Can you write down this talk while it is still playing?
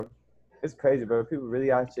It's crazy, bro. People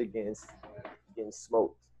really out here getting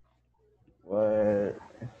smoked. What?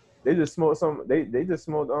 They just smoked some. They just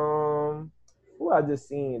smoked who I just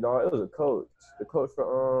seen, dog. It was a coach. The coach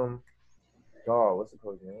for dog. What's the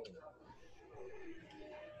coach name?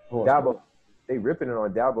 Dabo. They ripping it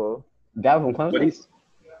on Dabo. Dabo from Clemson?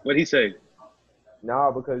 What'd he say?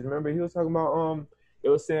 Nah, because remember he was talking about it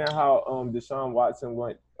was saying how Deshaun Watson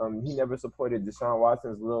went he never supported Deshaun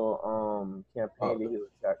Watson's little campaign that he was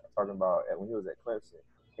talking about when he was at Clemson.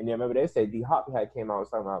 And then remember they said D Hop had came out and was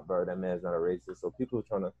talking about, bro, that man's not a racist. So people are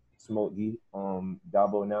trying to smoke D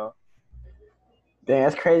Dabo now. Dang,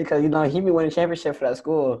 that's crazy because he be winning championship for that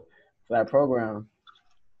school, for that program.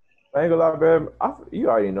 I ain't gonna lie, bro. You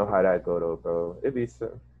already know how that go though, bro. It be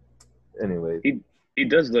so. Anyway, he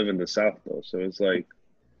does live in the South though, so it's like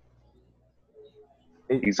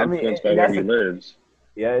he's influenced by where he lives.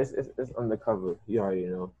 Yeah, it's undercover. You already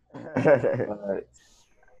know. I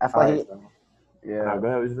feel like yeah. Go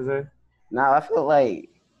ahead. What you say? Nah, I feel like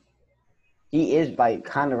he is like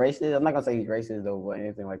kind of racist. I'm not gonna say he's racist though, or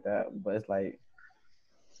anything like that. But it's like,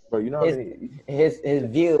 bro, you know his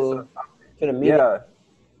view to the media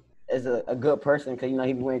is a good person because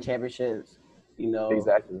he be winning championships.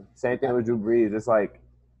 Exactly. Same thing with Drew Brees. It's like,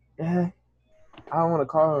 I don't want to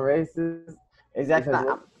call him racist. Exactly.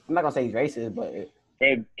 I'm not gonna say he's racist, but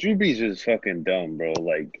man, Drew Brees is fucking dumb, bro.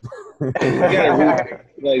 Like, you gotta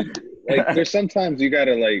like. There's sometimes you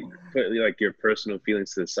gotta like put like your personal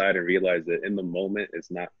feelings to the side and realize that in the moment it's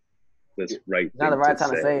not the right. It's not the right time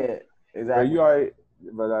to say it. Exactly.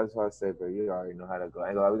 But that's what I say, bro. You already know how to go.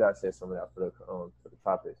 We gotta say some of that for the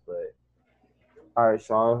topics, but. All right,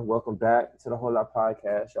 Sean. Welcome back to the Hoela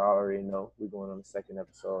podcast. Y'all already know we're going on the second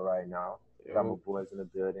episode right now. Got my boys in the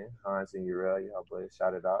building, Hans and Urel. Y'all boys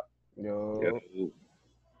shout it out. Yo.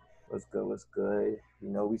 What's good?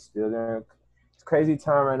 We still there. It's crazy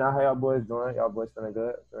time right now. How y'all boys doing? Y'all boys feeling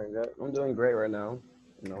good? I'm doing great right now.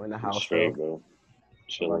 In the house. Straight, bro.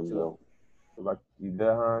 Chilling, bro. You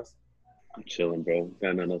good, Hans? I'm chilling, bro.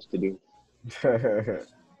 Got nothing else to do. He's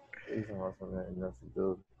awesome, man. Nothing to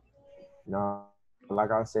do. No.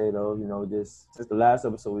 Like I say though, just since the last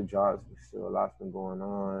episode we dropped, still a lot's been going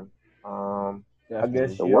on. I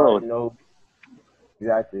guess you already know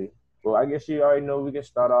exactly. Well, I guess you already know we can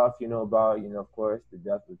start off, about of course the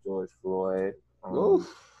death of George Floyd. The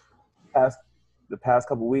past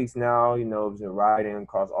couple weeks now, it's been rioting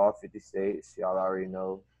across all 50 states. Y'all already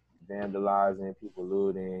know, vandalizing, people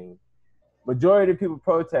looting. Majority of people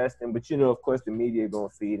protesting, but of course, the media gonna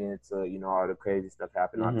feed into all the crazy stuff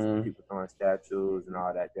happening. People throwing statues and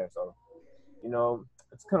all that there. So, I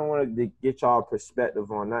just kind of wanted to get y'all perspective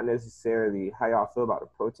on not necessarily how y'all feel about the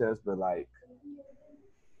protest, but like,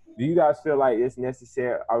 do you guys feel like it's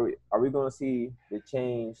necessary? Are we gonna see the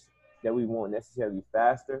change that we want necessarily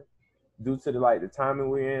faster due to the timing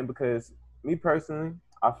we're in? Because me personally,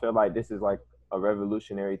 I feel like this is like a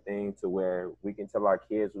revolutionary thing to where we can tell our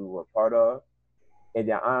kids we were part of, and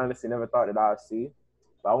that I honestly never thought that I'd see.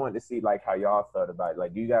 But I wanted to see like how y'all felt about it.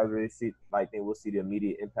 Like, do you guys really think we'll see the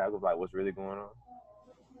immediate impact of like what's really going on?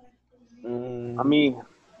 I mean,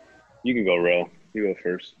 you can go, Ro. You go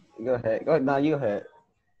first. Go ahead. No, you go ahead.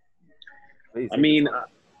 Please, I mean,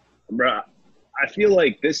 bro, I feel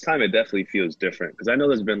like this time it definitely feels different because I know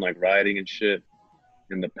there's been like rioting and shit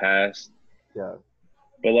in the past. Yeah.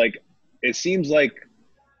 But like, it seems like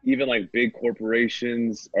even like big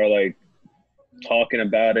corporations are like talking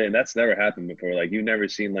about it, and that's never happened before. Like, you've never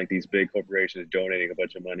seen like these big corporations donating a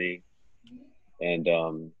bunch of money and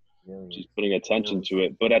just putting attention to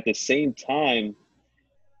it. But at the same time,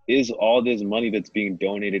 is all this money that's being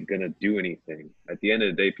donated gonna do anything? At the end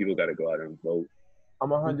of the day, people got to go out and vote. I'm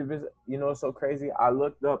 100%. It's so crazy. I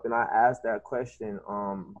looked up and I asked that question.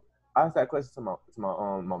 I asked that question to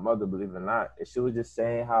my mother, believe it or not, and she was just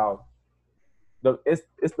saying how it's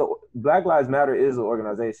the Black Lives Matter is an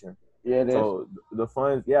organization. Yeah, it is. So the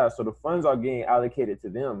funds are getting allocated to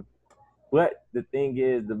them. But the thing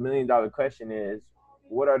is, the $1 million question is,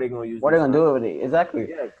 what are they going to use? What are they going to do with it? Exactly.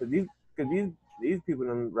 Yeah, because these people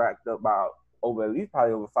done racked up about probably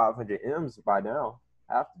over 500 M's by now.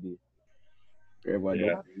 Have to be.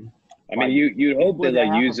 Yeah. I mean, you'd hope they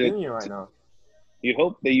like use it right now. You'd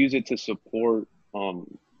hope they use it to support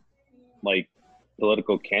like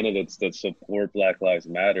political candidates that support Black Lives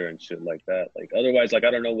Matter and shit like that. Like, otherwise, like,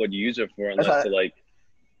 I don't know what you use it for unless to like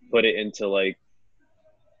put it into like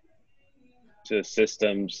to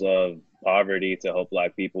systems of poverty to help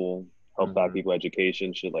Black people, Black people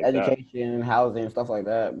education, shit like that. Education, housing, stuff like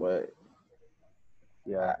that. But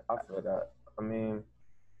yeah, I feel that. I mean,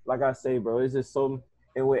 like I say, bro, it's just so,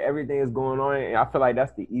 and with everything is going on, and I feel like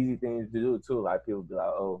that's the easy thing to do too. Like, people be like,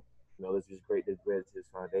 oh, let's just break this bridge to his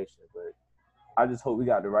foundation. But I just hope we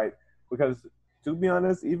got the right, because to be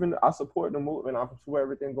honest, even I support the movement, I support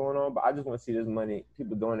everything going on, but I just want to see this money,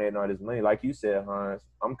 people donating all this money. Like you said, Hans,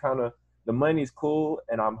 I'm kind of, the money's cool,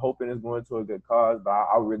 and I'm hoping it's going to a good cause, but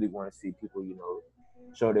I really want to see people,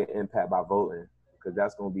 show their impact by voting, because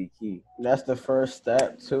that's going to be key. That's the first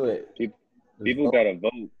step to it. People gotta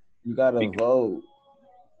vote. You gotta vote.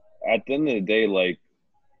 At the end of the day, like,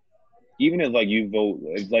 even if like you vote,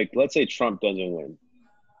 like let's say Trump doesn't win,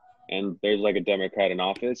 and there's like a Democrat in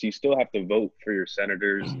office, you still have to vote for your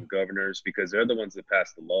senators and governors because they're the ones that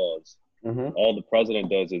pass the laws. Mm-hmm. All the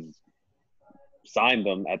president does is sign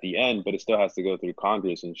them at the end, but it still has to go through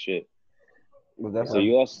Congress and shit. Well, so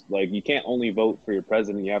you also you can't only vote for your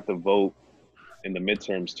president; you have to vote in the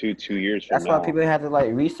midterms 2 years from now. That's why people have to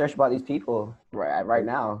like research about these people right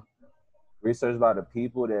now. Research about the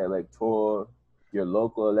people, their electoral, your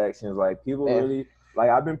local elections. Like people really, like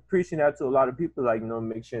I've been preaching that to a lot of people. Like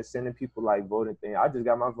make sure sending people like voting thing. I just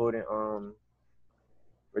got my voting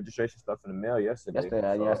registration stuff in the mail yesterday.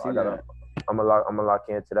 I'm gonna lock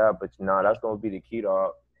into that. But that's gonna be the key,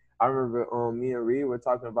 dog. I remember me and Reed were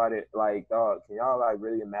talking about it. Like, dog, can y'all like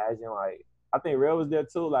really imagine? Like, I think Real was there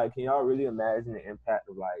too. Like, can y'all really imagine the impact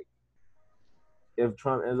of like if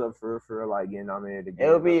Trump ends up for like getting nominated again?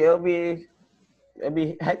 It'll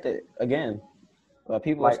be hectic again. But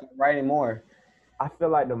people are writing more. I feel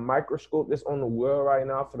like the microscope that's on the world right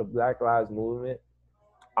now for the Black Lives Movement,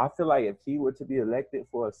 I feel like if he were to be elected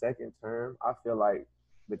for a second term, I feel like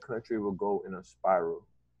the country will go in a spiral.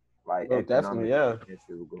 Like, definitely, yeah.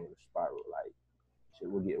 History will go in a spiral. Like,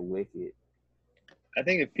 shit will get wicked. I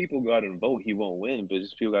think if people go out and vote, he won't win, but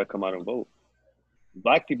just people got to come out and vote.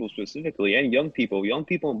 Black people specifically, and young people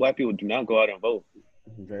and black people do not go out and vote.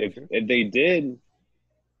 If they did,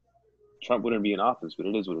 Trump wouldn't be in office, but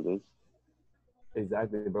it is what it is.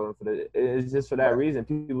 Exactly, bro. It's just for that reason.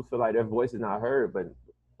 People feel like their voice is not heard, but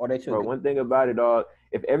bro, one thing about it, dog,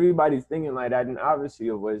 if everybody's thinking like that, then obviously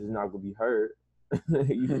your voice is not gonna be heard.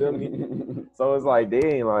 You feel me? So it's like,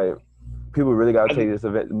 dang, like people really gotta take this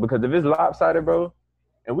event, because if it's lopsided, bro,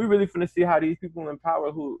 and we really finna see how these people in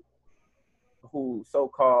power who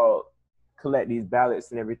so-called collect these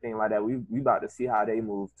ballots and everything like that, we about to see how they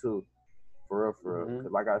move too, for real. Mm-hmm.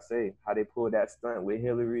 Cause like I say, how they pulled that stunt with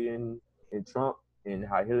Hillary and Trump, and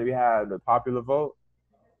how Hillary had the popular vote.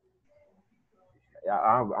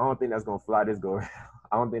 I don't think that's gonna fly this go around.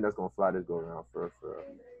 I don't think that's gonna fly this go around for real.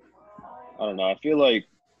 I don't know. I feel like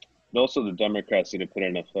also the Democrats need to put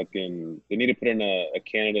in a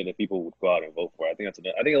candidate that people would go out and vote for. I think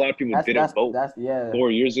a lot of people didn't vote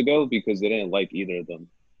 4 years ago because they didn't like either of them.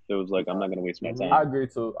 It was like, I'm not gonna waste my time. I agree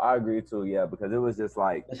too. Yeah, because it was just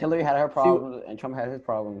like Hillary had her problems and Trump had his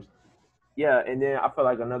problems. Yeah, and then I feel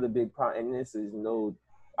like another big problem, and this is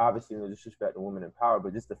obviously no disrespect to women in power,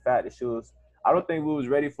 but just the fact that I don't think we was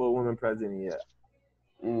ready for a woman president yet.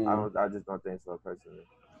 I just don't think so, personally.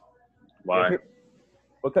 Why?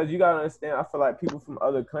 Because you gotta understand, I feel like people from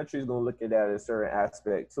other countries gonna look at that as a certain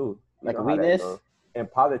aspect too. Like a weakness? In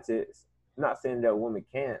politics, I'm not saying that a woman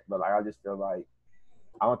can't, but like I just feel like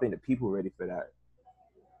I don't think the people are ready for that.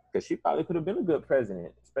 Because she probably could have been a good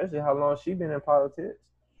president, especially how long she been in politics.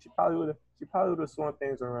 She probably would have swung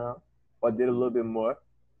things around or did a little bit more.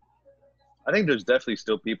 I think there's definitely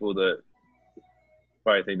still people that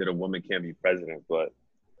probably think that a woman can't be president, but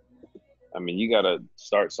I mean, you gotta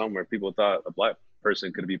start somewhere. People thought a black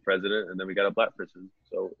person could be president, and then we got a black person.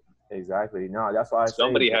 So exactly. No, that's why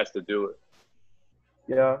somebody has to do it.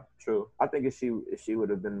 Yeah, true. I think if she would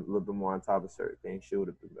have been a little bit more on top of certain things, she would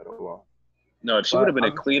have been better off. No, she would have been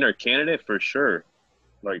a cleaner candidate for sure.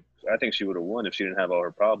 Like, I think she would have won if she didn't have all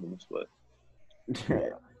her problems, but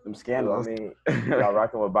them scandals. I mean, y'all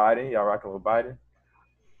rocking with Biden?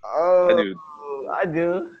 Oh, I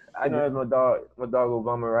do. I know it's my dog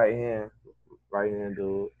Obama right hand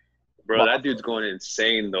dude. Bro, that dude's going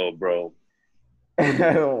insane though, bro.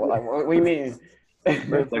 Like, what do you mean?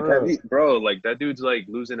 Like that dude's like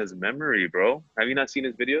losing his memory, bro. Have you not seen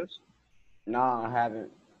his videos? No, I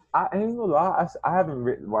haven't. I ain't gonna lie, I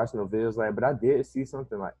haven't watched no videos like, but I did see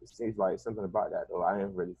something like something about that though. I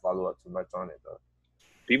didn't really follow up too much on it though.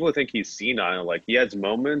 People think he's senile. Like, he has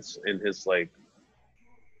moments in his live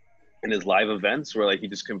events where like he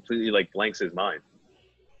just completely like blanks his mind.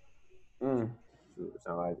 Sound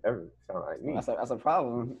like me. That's a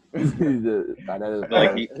problem.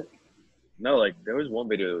 Like there was one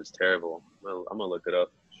video that was terrible. I'm gonna look it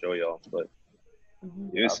up, show y'all, but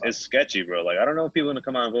it's sketchy, bro. Like, I don't know if people are gonna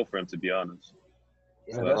come out and vote for him, to be honest.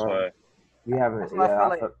 So that's why we haven't. I feel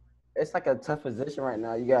like it's like a tough position right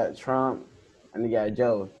now. You got Trump and you got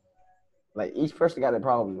Joe. Like, each person got their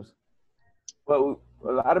problems. But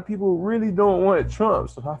a lot of people really don't want Trump,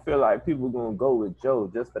 so I feel like people are gonna go with Joe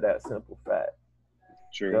just for that simple fact.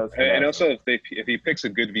 True. Just for And that also, simple. if he picks a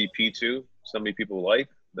good VP too, somebody people like,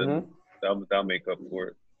 then Mm-hmm. that'll make up for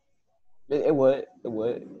it. It would. It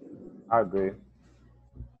would. I agree.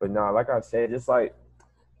 But no, like I said, just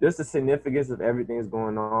the significance of everything that's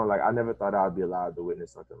going on. Like I never thought I'd be allowed to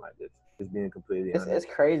witness something like this. Just being completely It's honest.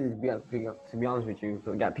 crazy to be honest with you.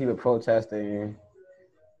 So you got people protesting.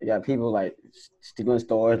 You got people like stealing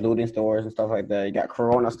stores, looting stores, and stuff like that. You got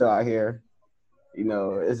Corona still out here. You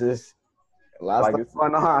know, it's just a lot of Like stuff it's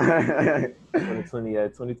going on. 2020. Yeah,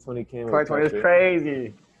 2020 came with 2020 is pressure.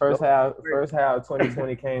 crazy. First half,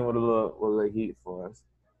 2020 came with a little heat for us.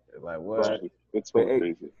 Like But what? It's but going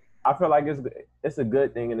crazy. I feel like it's a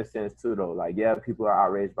good thing in a sense too though. Like yeah, people are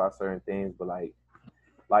outraged by certain things, but like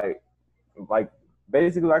like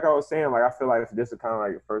basically like I was saying, like I feel like this is kind of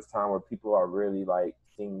like the first time where people are really like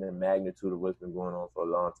seeing the magnitude of what's been going on for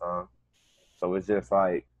a long time. So it's just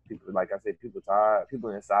like people, like I said, people tired. People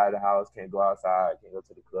inside the house can't go outside, can't go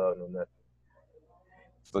to the club, no nothing.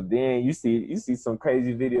 So then you see some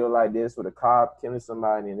crazy video like this with a cop killing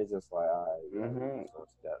somebody, and it's just like, all right, Mm-hmm. so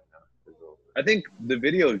step now. It's over. I think the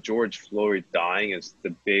video of George Floyd dying is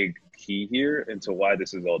the big key here into why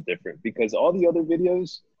this is all different. Because all the other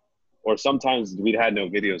videos, or sometimes we had no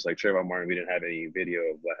videos like Trayvon Martin, we didn't have any video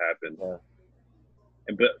of what happened. Yeah.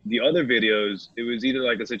 And but the other videos, it was either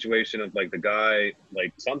like a situation of like the guy,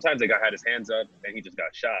 like sometimes the guy had his hands up and he just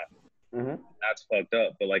got shot. Mm-hmm. That's fucked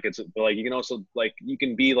up. But like you can also like you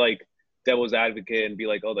can be like devil's advocate and be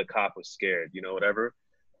like, oh, the cop was scared, you know, whatever.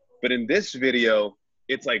 But in this video,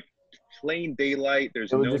 it's like plain daylight.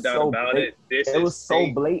 There's It was no just doubt so about blatant. it. This It is was so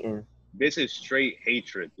straight. blatant. This is straight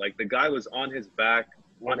hatred. Like the guy was on his back,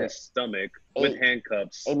 on his stomach, with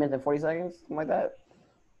handcuffs. 8 minutes and 40 seconds, something like that.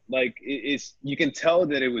 Like it's you can tell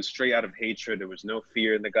that it was straight out of hatred. There was no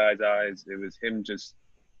fear in the guy's eyes. It was him just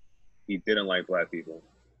he didn't like black people.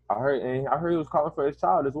 I heard he was calling for his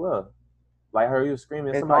child as well. Like I heard he was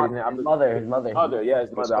screaming His somebody's mom, name. his mother, his mother. Yeah, his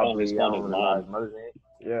He's mother. I calling believe. I don't his want to lie. mom. His mother's name.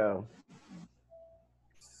 Yeah.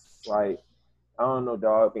 Like I don't know,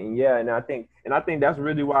 dog. And yeah, and I think that's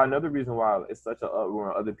really why another reason why it's such an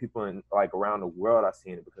uproar. Other people in like around the world are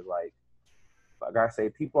seeing it because like I say,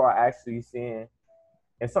 people are actually seeing,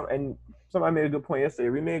 and somebody made a good point yesterday.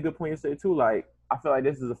 We made a good point yesterday too. Like I feel like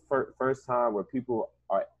this is the first time where people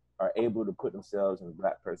are able to put themselves in a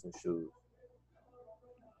black person's shoes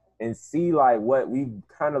and see like what we've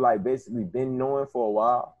kind of like basically been knowing for a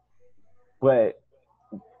while, but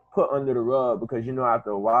put under the rug because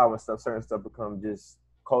after a while when certain stuff becomes just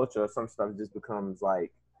culture, some stuff just becomes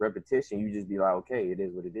like repetition. You just be like, okay, it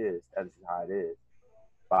is what it is. That's just how it is.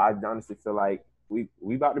 But I honestly feel like we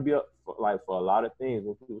about to be up for a lot of things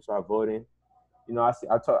when people start voting. I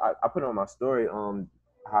put on my story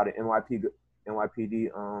how the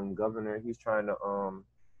NYPD governor, he's trying to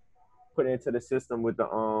put into the system with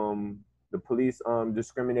the police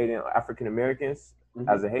discriminating African Americans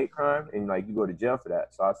as a hate crime, and like you go to jail for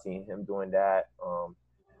that. So I've seen him doing that.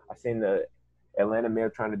 I seen the Atlanta mayor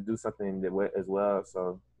trying to do something as well.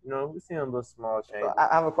 So we're seeing a little small change. So I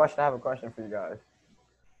have a question. I have a question for you guys.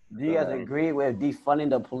 Do you guys agree with defunding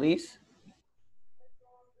the police?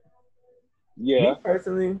 Yeah. Me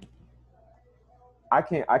personally, I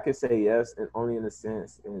can say yes, and only in the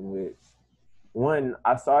sense in which one,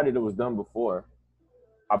 I saw that it was done before.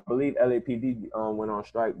 I believe LAPD went on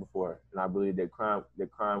strike before, and I believe that crime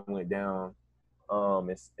went down.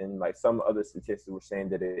 And like some other statistics were saying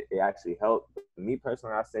that it actually helped. But me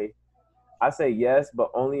personally, I say yes,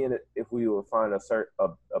 but only if we will find a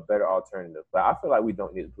better alternative. But I feel like we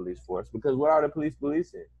don't need a police force because what are the police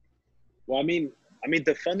policing? Well, I mean,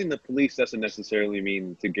 defunding the police doesn't necessarily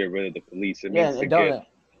mean to get rid of the police. It means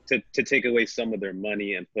to take away some of their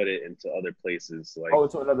money and put it into other places. Like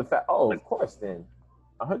to another fact. Oh, like, of course, then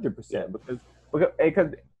 100%. Because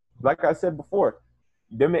like I said before,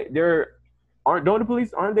 aren't the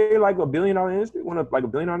police? Aren't they like $1 billion industry? Like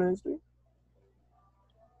 $1 billion industry?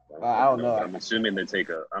 I don't know. I'm assuming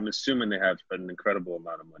I'm assuming they have an incredible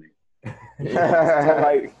amount of money.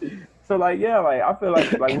 I feel like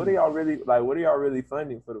what are y'all really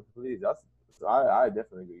funding for the police? I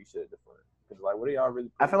definitely agree. You should defund. Because what are y'all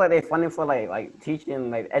really? I feel like they're funding for like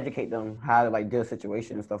teaching, like educate them how to like deal with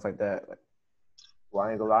situations and stuff like that. Well,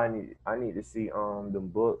 I ain't gonna lie. I need to see them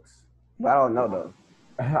books. But I don't know though.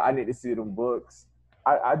 I need to see them books.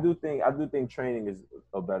 I do think training is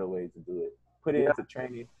a better way to do it. Put it into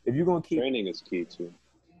training. If you're gonna keep training is key too.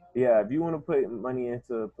 Yeah, if you want to put money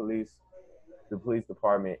into the police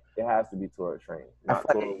department, it has to be toward training, not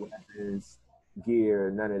toward weapons,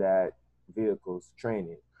 gear, none of that, vehicles,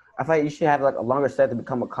 training. I feel like you should have like a longer set to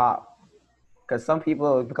become a cop, because some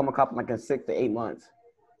people become a cop in like in 6 to 8 months.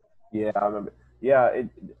 Yeah, I remember. Yeah,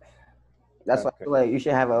 That's that's why I feel crazy. like you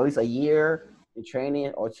should have at least a year in training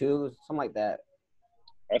or two, something like that.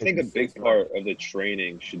 I It'd think be a big 6 months. part of the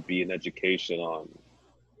training should be an education on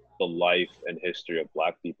the life and history of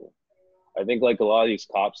Black people. I think like a lot of these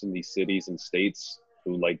cops in these cities and states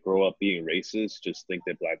who like grow up being racist just think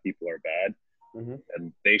that Black people are bad. Mm-hmm.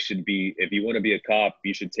 And they should be, if you want to be a cop,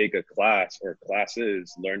 you should take a class or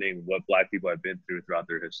classes learning what Black people have been through throughout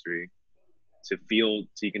their history to feel,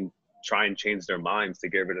 so you can try and change their minds to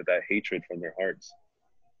get rid of that hatred from their hearts.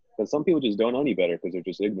 Because some people just don't know any better because they're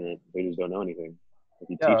just ignorant. They just don't know anything. If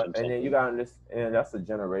you teach Yeah, them and then you something. got understand that's a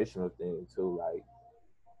generational thing too. Like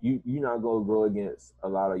you're not gonna go against a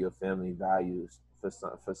lot of your family values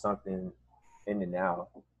for something in the now.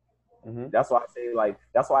 Mm-hmm. That's why I say like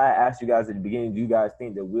that's why I asked you guys at the beginning. Do you guys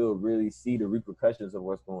think that we'll really see the repercussions of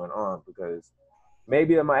what's going on? Because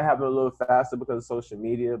maybe it might happen a little faster because of social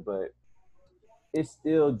media, but it's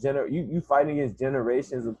still you fighting against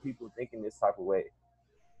generations of people thinking this type of way.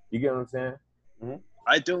 You get what I'm saying? Mm-hmm.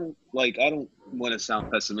 I don't want to sound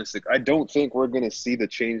pessimistic. I don't think we're going to see the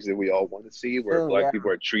change that we all want to see where Soon, Black yeah, people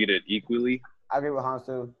are treated equally. I agree with Hans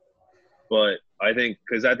too. But I think,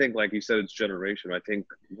 because I think, like you said, it's generation. I think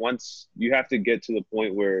once you have to get to the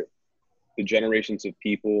point where the generations of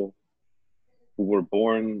people who were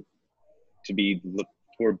born to be,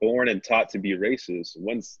 who were born and taught to be racist,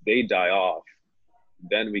 once they die off,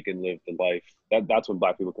 then we can live the life. That's when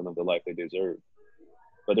Black people can live the life they deserve.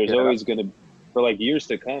 But there's Yeah, always going to, for like years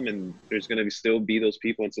to come, and there's going to still be those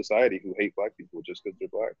people in society who hate Black people just because they're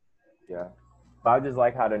Black. yeah. But I just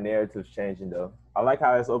like how the narrative's changing though. I like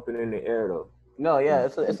how it's open in the air though. No, yeah,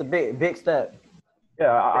 it's a big step.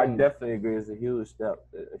 Yeah, I Change. definitely agree. It's a huge step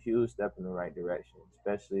in the right direction.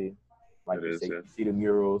 Especially, like It you is, say, yeah. you see the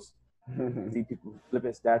murals, see people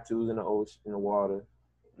flipping statues in the ocean, in the water,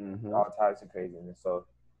 Mm-hmm. all types of craziness. So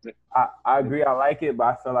I agree. I like it, but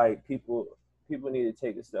I feel like people need to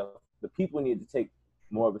take a step. The people need to take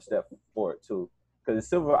more of a step forward too.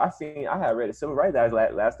 Because I had read the civil rights act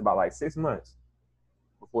last about like 6 months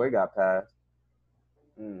before it got passed.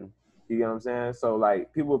 Mm. You get what I'm saying? So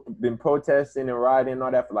like people been protesting and rioting and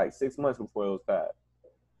all that for like 6 months before it was passed.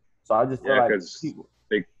 So I just feel Yeah, like because people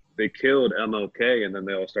they killed MLK and then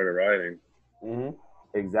they all started rioting. Mm-hmm.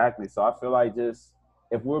 exactly. So I feel like just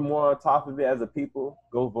if we're more on top of it as a people,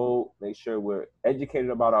 go vote, make sure we're educated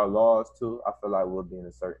about our laws too. I feel like we'll be in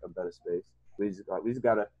a better space. We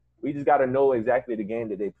just gotta know exactly the game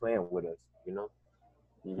that they playing with us, you know?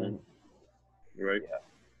 Mm-hmm. Right.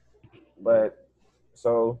 Yeah. But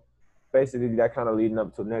so basically that kind of leading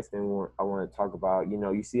up to the next thing I want to talk about. You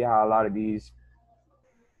know, you see how a lot of these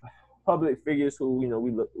public figures who we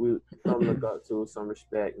some look up to, some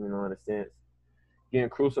respect, you know, in a sense, getting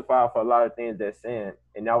crucified for a lot of things they're saying,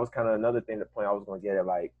 and that was kind of another thing. The point I was going to get at,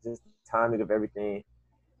 like just the timing of everything.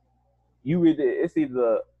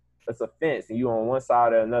 It's a fence, and you on one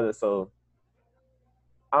side or another. So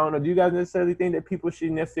I don't know. Do you guys necessarily think that people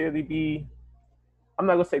should necessarily be? I'm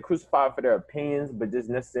not gonna say crucified for their opinions, but just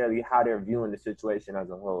necessarily how they're viewing the situation as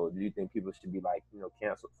a whole. Do you think people should be like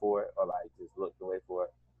canceled for it, or like just looked away for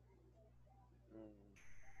it?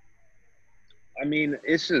 I mean,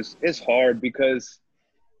 it's hard because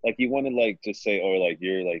like you want to like just say, oh, like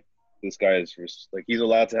you're like this guy is like he's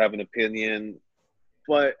allowed to have an opinion,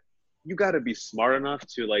 but you got to be smart enough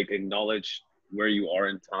to like acknowledge where you are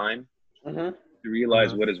in time Mm-hmm. to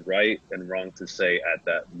realize what is right and wrong to say at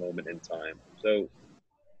that moment in time. So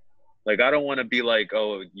like I don't want to be like,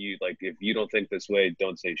 oh, you like if you don't think this way,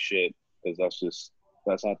 don't say shit because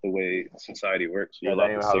that's not the way society works. You're Yeah, that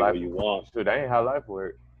allowed ain't to how say life. what you want, Sure, that ain't how life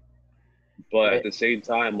works. but Yeah, at the same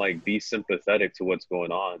time, like be sympathetic to what's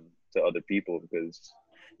going on to other people because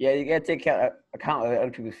yeah, you gotta take account of other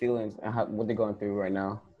people's feelings and what they're going through right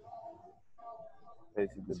now,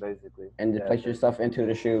 Basically, and just yeah. place yourself into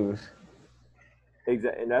the shoes.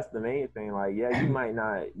 Exactly, and that's the main thing. Like, yeah, you may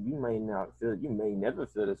never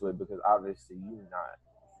feel this way because obviously you're not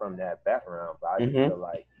from that background. But I just Mm-hmm. feel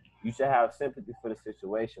like you should have sympathy for the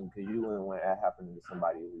situation because you wouldn't want that happening to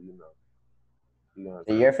somebody who you know what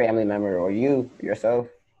I'm Your family member or you yourself.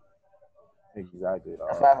 saying? Exactly,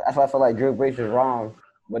 That's dog. why. That's why I feel like Drew Brees was wrong,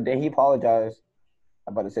 but then he apologized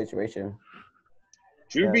about the situation.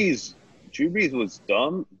 Drew Yeah, Brees, Drew Brees was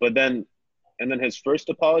dumb, but then and then his first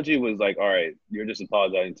apology was like, all right, you're just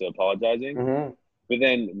apologizing to apologizing. Mm-hmm. But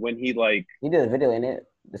then when he like He did a video in it.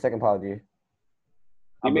 The second apology.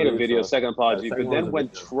 he I made a believe video, so. second Yeah, the apology, second but one was then a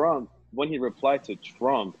video. when he replied to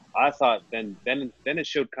Trump, I thought then it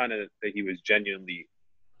showed kind of that he was genuinely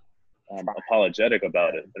apologetic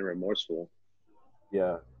about it and remorseful.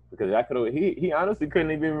 Yeah, because I could he honestly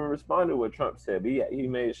couldn't even respond to what Trump said. But he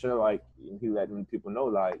made sure like he let them people know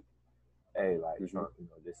like, hey, like Trump,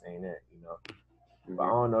 this ain't it, But I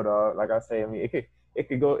don't know, dog. Like I say, I mean, it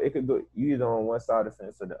could go either on one side of the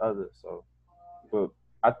fence or the other. So, but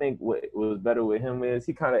I think what was better with him is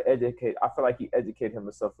he kind of educate. I feel like he educated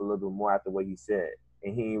himself a little bit more after what he said,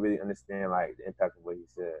 and he didn't really understand like the impact of what he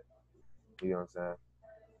said. You know what I'm saying?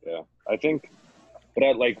 Yeah, I think,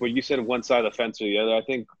 but like when you said one side of the fence or the other, I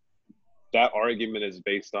think that argument is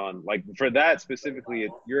based on like for that specifically,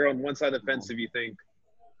 you're on one side of the fence if you think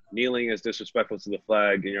kneeling is disrespectful to the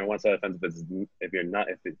flag, and you're on one side of the fence if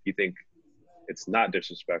you think it's not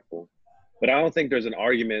disrespectful. But I don't think there's an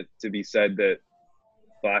argument to be said that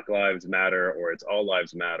Black Lives Matter or it's all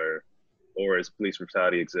lives matter or is police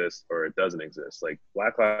brutality exist or it doesn't exist. Like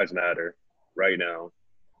Black Lives Matter right now,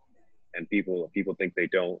 and people think they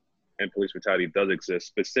don't, and police brutality does exist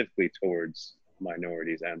specifically towards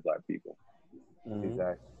minorities and Black people.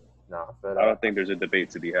 Exactly. No, I don't think there's a debate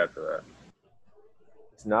to be had for that.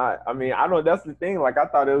 It's not. I mean, I don't. That's the thing. Like I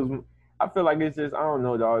thought it was. I feel like it's just. I don't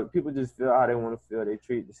know, dog. People just feel how they want to feel. They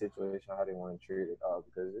treat the situation how they want to treat it, dog.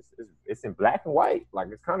 Because it's in black and white. Like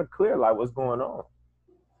it's kind of clear, like what's going on.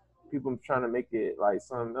 People trying to make it like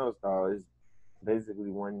something else, dog. It's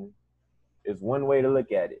basically one. It's one way to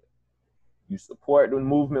look at it. You support the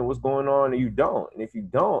movement, what's going on, and you don't. And if you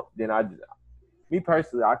don't, then me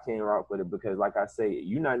personally, I can't rock with it because, like I say,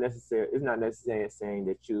 you're not necessarily. It's not necessarily saying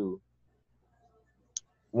that you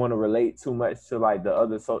want to relate too much to like the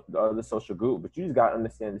other social group, but you just got to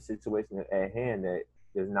understand the situation at hand that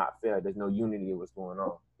is not fair. There's no unity in what's going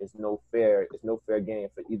on. It's no fair game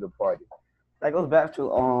for either party. That goes back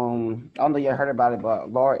to I don't know if you heard about it, but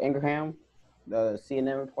Laura Ingraham, the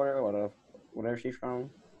CNN reporter or whatever she's from,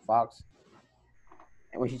 Fox,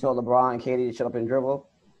 and when she told LeBron and Katie to shut up and dribble.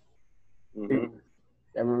 I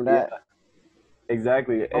remember that. Yeah,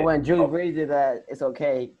 exactly. But when Julie Brady did that, it's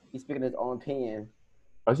okay. He's speaking his own opinion.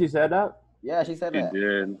 Oh, she said that? Yeah, she said that. She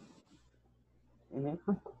did.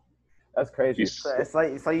 That's crazy. It's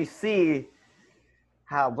like so you see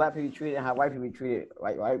how Black people treated and how white people treated,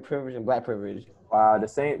 like white privilege and Black privilege. Wow, the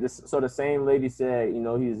same lady said,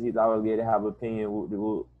 he's obligated to have opinion.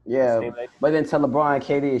 Yeah, but then tell LeBron and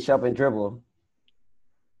KD to shut up and dribble.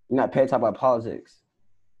 You're not paid to talk about politics.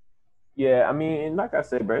 Yeah, I mean, and like I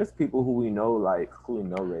said, bro, it's people who we know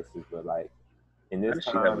racist, but like in this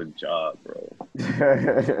time, have a job, bro.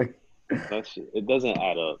 That shit, it doesn't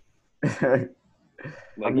add up.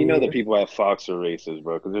 Like, the people at Fox are racist,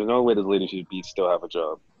 bro, because there's no way this lady should still have a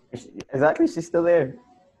job. Exactly, she's still there.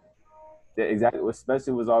 Yeah, exactly,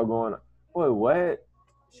 especially was all going on. Boy, what?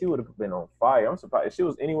 She would have been on fire. I'm surprised. If she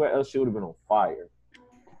was anywhere else, she would have been on fire.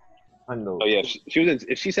 I know. Oh, yeah, she was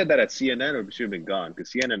if she said that at CNN, or she would have been gone,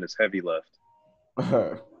 because CNN is heavy left.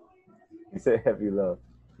 He said heavy left.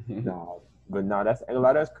 Nah,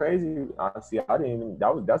 that's crazy. Honestly, I didn't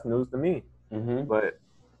even, that's news to me. But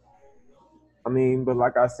I mean, but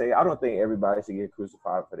like I say, I don't think everybody should get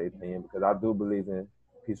crucified for their opinion because I do believe in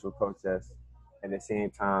peaceful protests. At the same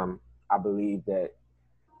time, I believe that,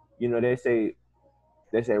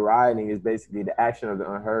 they say rioting is basically the action of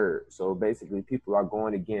the unheard. So basically, people are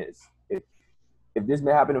going against. If this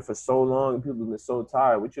been happening for so long and people have been so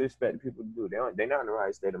tired, what you expect people to do? They're not in the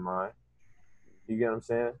right state of mind. You get what I'm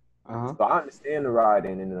saying? So I understand the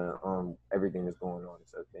rioting and the everything that's going on and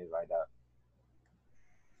such things like that.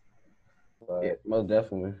 But yeah, most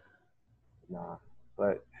definitely. Nah,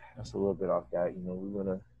 but that's a little bit off that.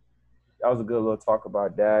 That was a good little talk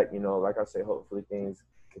about that. Like I say, hopefully things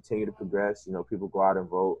continue to progress. People go out and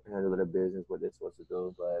vote, handle their business, what they're supposed to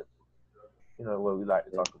do. But what we like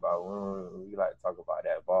to talk about, we like to talk about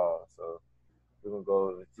that ball. So we're gonna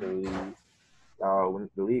go to when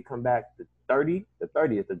the league come back, the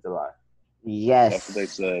 30th of July. Yes, that's what they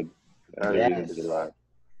said. 30th of July.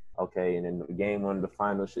 Okay, and then game 1 of the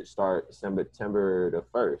final should start September the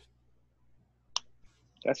 1st.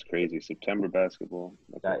 That's crazy. September basketball.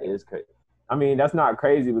 That is crazy. I mean, that's not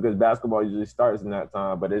crazy because basketball usually starts in that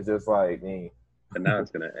time, but it's just like, man. And now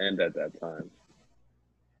it's going to end at that time.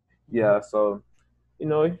 Yeah, so,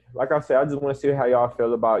 like I said, I just want to see how y'all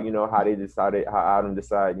feel about, how Adam decided,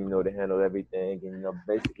 to handle everything and,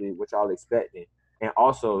 basically what y'all expecting. And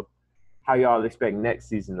also how y'all expect next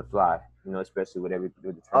season to fly, especially with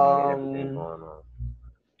the tournament and everything going on.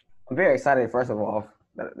 I'm very excited, first of all,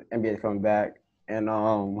 that the NBA is coming back. And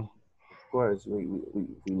of course, we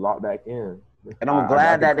locked back in. And I'm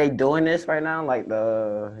glad that they doing this right now, like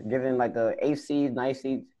giving like the 8th seed, 9th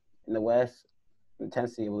seed in the West, and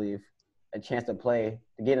 10th seed, I believe, a chance to play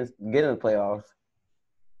to get in the playoffs.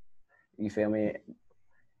 You feel me?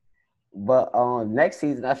 But next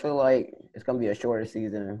season, I feel like it's gonna be a shorter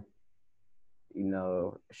season. You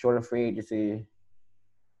know, shorter free agency.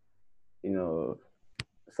 You know,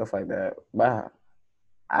 stuff like that. But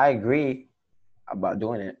I agree about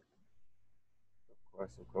doing it.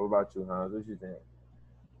 Question. What about you, Hans? What you think?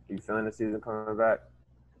 You feeling the season coming back?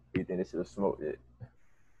 Or you think they should have smoked it?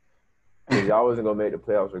 Because y'all wasn't gonna make the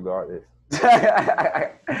playoffs regardless.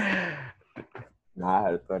 Nah, I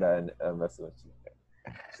had to throw that in messing with you.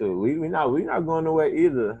 So we not going nowhere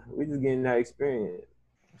either. We just getting that experience.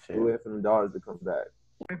 Shit. We waiting for them dollars to come back.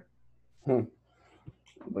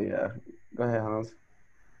 But yeah, go ahead, Hans.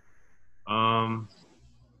 I'm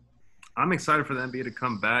excited for the NBA to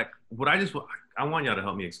come back. I want y'all to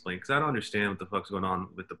help me explain because I don't understand what the fuck's going on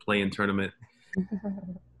with the play-in tournament.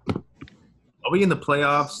 Are we in the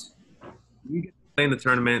playoffs? Do we get to play in the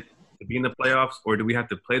tournament to be in the playoffs, or do we have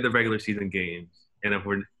to play the regular season games? And if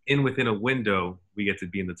we're within a window, we get to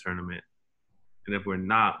be in the tournament. And if we're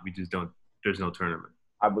not, we just don't. There's no tournament.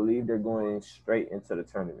 I believe they're going straight into the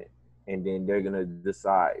tournament, and then they're gonna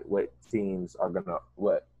decide what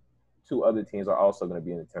two other teams are also gonna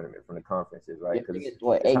be in the tournament from the conferences, right? Yeah, I think it's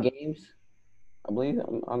what, 8 games? I believe.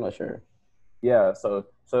 I'm not sure. Yeah, so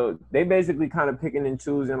they basically kind of picking and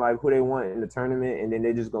choosing like who they want in the tournament, and then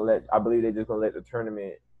they're just gonna let the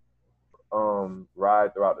tournament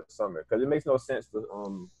ride throughout the summer because it makes no sense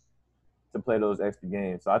to play those extra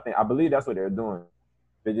games. So I believe that's what they're doing.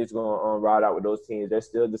 They're just gonna ride out with those teams. They're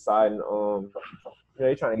still deciding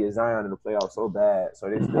they're trying to get Zion in the playoffs so bad, so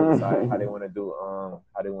they still decide how they want to do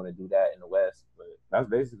that in the West. But that's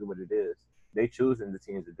basically what it is. They choosing the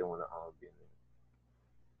teams that they want to be in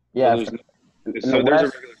there. Yeah. So there's a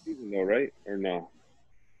regular season though, right? Or no?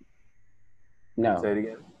 No. Say it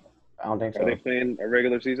again. I don't think so. Are they playing a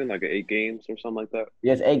regular season, like 8 games or something like that?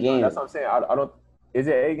 Yeah, it's 8 games. That's what I'm saying. I don't. Is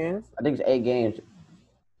it 8 games? I think it's 8 games.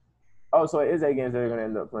 Oh, so it is 8 games that they're gonna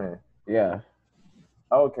end up playing. Yeah.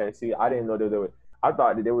 Okay. See, I didn't know that they were. I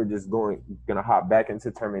thought that they were just gonna hop back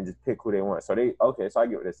into the tournament and just pick who they want. So so I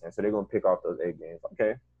get what they're saying. So they're gonna pick off those 8 games.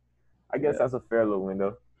 Okay. I guess that's a fair little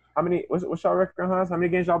window. How many? What's y'all record, Hans? How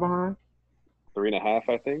many games y'all behind? 3.5,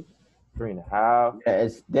 I think. 3.5. Yeah,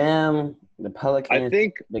 it's them, the Pelicans, I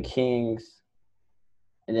think the Kings,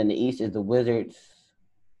 and then the East is the Wizards.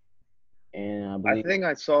 And I think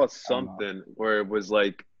I saw something where it was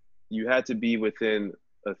like you had to be within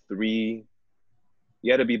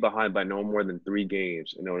you had to be behind by no more than 3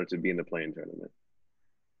 games in order to be in the play-in tournament.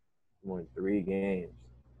 More than 3 games.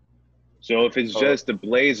 So if it's just the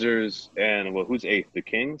Blazers and who's 8th? The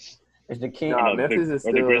Kings? It's the Kings. Nah, Memphis is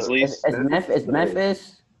still. The Grizzlies? It's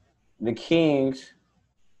Memphis, the Kings,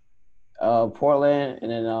 Portland,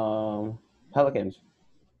 and then Pelicans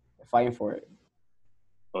fighting for it.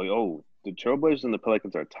 Oh, the Trailblazers and the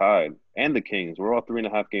Pelicans are tied, and the Kings. We're all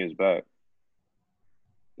 3.5 games back.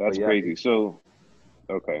 That's crazy. So,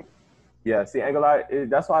 okay. Yeah, see, ain't gonna lie,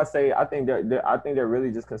 that's why I say I think they're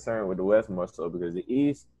really just concerned with the West more so because the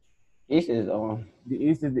East is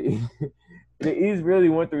the East really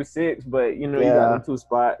went through 6, but you got them 2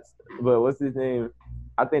 spots. But what's his name?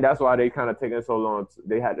 I think that's why they kind of taking so long.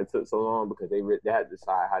 They had to took so long because they had to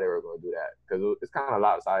decide how they were going to do that because it's kind of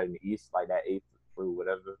lopsided in the East, like that 8th through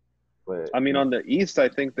whatever. But I mean, on the East, I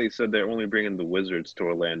think they said they're only bringing the Wizards to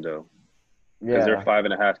Orlando because they're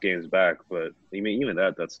 5.5 games back. But I mean, even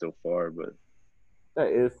that's still far. But that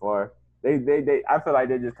is far. They I feel like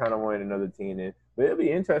they just kind of wanted another team in. But it'll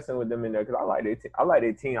be interesting with them in there because I like their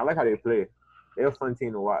team. I like how they play. They're a fun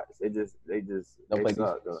team to watch. They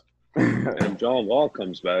suck though. And if John Wall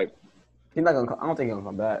comes back, he's not gonna. I don't think he's gonna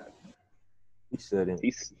come back. He shouldn't.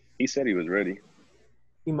 He said he was ready.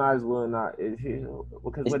 He might as well not.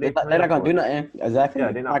 Because they're not gonna do nothing. Exactly.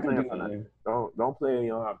 Yeah, they're not playing for nothing. Don't play when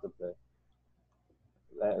you don't have to play.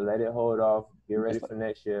 Let it hold off. Get ready for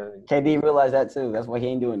next year. KD realized that too. That's why he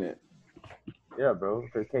ain't doing it. Yeah, bro.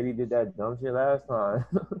 Because KD did that dumb shit last time.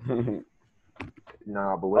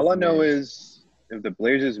 Nah, but all I know is if the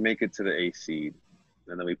Blazers make it to the 8th seed,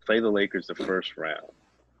 and then we play the Lakers the first round.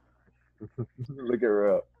 Look at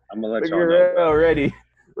Real. I'm gonna let y'all know. Real ready.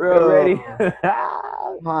 Real ready.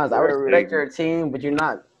 Hans, I respect your team, but you're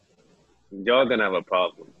not. Y'all gonna have a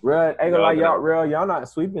problem. Real, ain't gonna lie, y'all not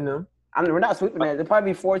sweeping them. We're not sweeping them. They'll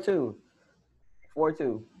probably be 4-2.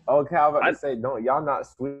 4-2. Okay, I was about to say, y'all not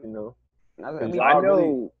sweeping them. I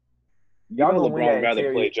know y'all gonna win that LeBron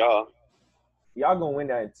rather play Ja. Y'all gonna win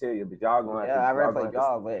that interior, but y'all gonna have to. I'd rather play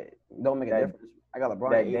Ja, but don't make a difference. I got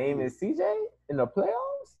LeBron. That Dame and CJ in the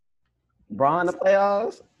playoffs? Bron in the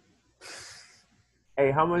playoffs?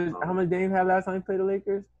 Hey, how much Dame had last time he played the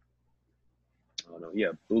Lakers? I don't know.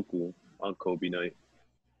 Yeah, Buku on Kobe night.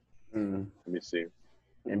 Mm. Let me see.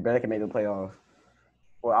 And Brady can make the playoffs.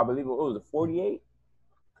 Well, I believe it was 48.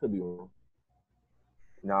 Could be wrong.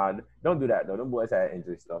 Nah, don't do that though. Them boys had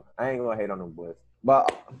injury stuff. I ain't gonna hate on them boys.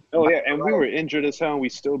 But Oh yeah, and we were injured as hell, and we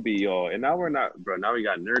still beat y'all. And now we're not, bro. Now we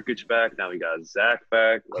got Nurkic back. Now we got Zach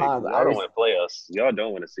back. Like, Huh, y'all don't want to play us. Y'all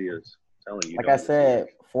don't want to see us. I'm telling you. like I said,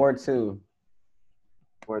 4-2.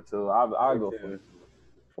 4-2. I'll go for it.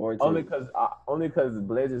 4-2. Only because the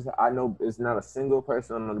Blazers. I know it's not a single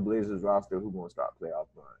person on the Blazers roster who's gonna start playoff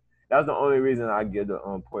run. That's the only reason I give the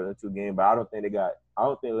Portland 2 game. But I don't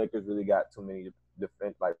think Lakers really got too many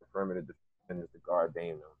perimeter defenders to guard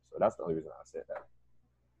Dame them. So that's the only reason I said that.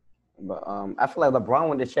 But I feel like LeBron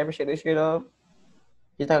won the championship this year though.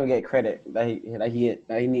 He's not gonna get credit that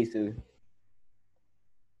he needs to.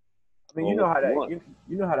 I mean, you know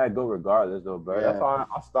how that go regardless though, bro. Yeah. That's why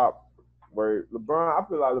I stopped. Where LeBron, I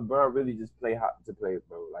feel like LeBron really just play hot to play,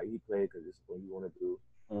 bro. Like he played because it's what he want to do.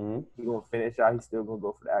 Mm-hmm. He gonna finish out. He's still gonna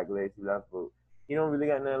go for the accolades he left, but he don't really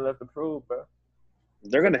got nothing left to prove, bro.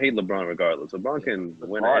 They're gonna hate LeBron regardless. LeBron can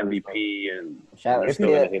win an MVP, and they're still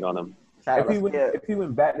gonna hate on him. If he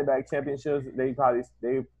win back-to-back championships, that's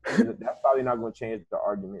probably not gonna change the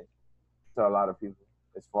argument to a lot of people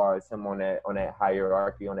as far as him on that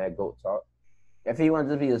hierarchy, on that GOAT talk. If he wants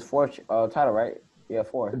to be his fourth title, right? Yeah,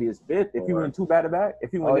 fourth. It'd be his fifth. If he win 2 back-to-back,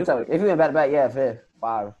 if he win back-to-back, yeah, fifth,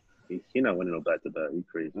 5. He not winning no back-to-back. He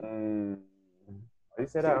crazy. You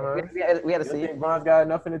said that, huh? We had to see. You don't think Bron got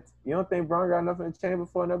enough in the chamber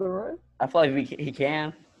for another run? I feel like he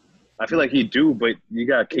can. I feel like he do, but you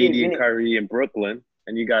got KD and Kyrie in Brooklyn,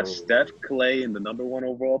 and you got Steph, Clay in the #1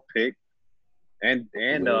 overall pick, and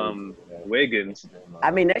Wiggins. I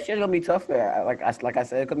mean, next year's gonna be tough. Like I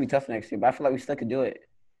said, it's gonna be tough next year, but I feel like we still could do it.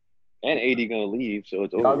 And AD gonna leave, so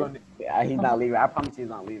it's over. He's not leaving. I promise he's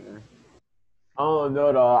not leaving. I don't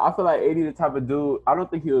know though. I feel like AD the type of dude. I don't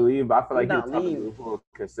think he'll leave, but I feel like he's the type of dude who will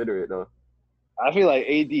consider it though. I feel like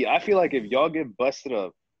AD. I feel like if y'all get busted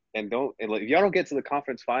up and if y'all don't get to the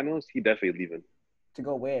conference finals, he definitely leaving. To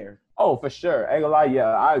go where? Oh, for sure. I ain't gonna lie. Yeah,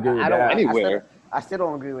 I agree with that. Anywhere. I still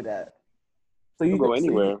don't agree with that. So you go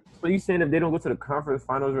anywhere. So you saying if they don't go to the conference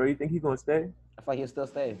finals, or you think he's gonna stay? I feel like he'll still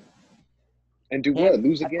stay. And do what?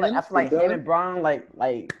 Lose again? I feel like him and Bron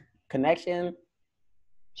like connection.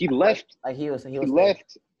 He left. Like he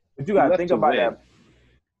left. But you gotta think about that.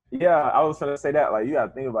 Yeah, I was trying to say that. Like you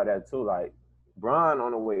gotta think about that too. Like Bron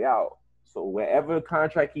on the way out. So whatever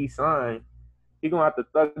contract he signed, he gonna have to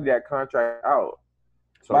thug that contract out.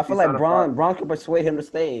 So I feel like Bron could persuade him to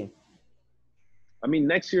stay. I mean,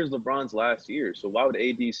 next year is LeBron's last year, so why would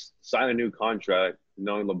AD sign a new contract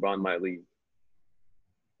knowing LeBron might leave?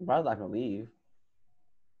 Bron's not gonna leave.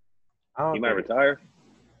 He might retire.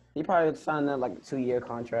 He probably signed that like a 2-year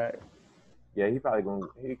contract. Yeah, he probably going.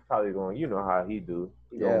 You know how he do.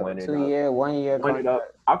 He gonna win 2-year, 1-year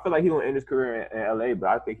contract. I feel like he gonna end his career in LA, but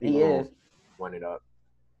I think he is win it up.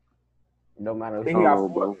 No matter. I think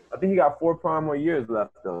he got 4 prime more years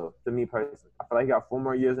left though. To me personally, I feel like he got 4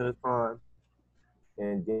 more years in his prime,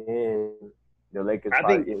 and then the Lakers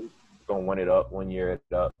probably gonna win it up 1 year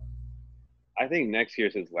it up. I think next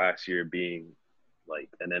year's his last year being like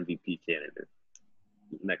an MVP candidate.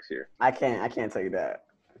 Next year, I can't tell you that.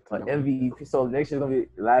 Like MVP, so next year's gonna be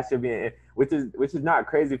last year being, which is not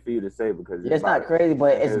crazy for you to say because it's not crazy,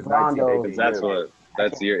 but it's Bron though.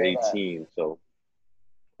 That's year 18, so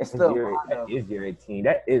it's still that is year 18.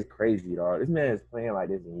 That is crazy, dog. This man is playing like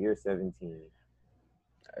this in year 17.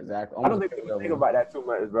 Exactly. I don't think people think about that too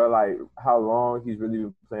much, bro. Like how long he's really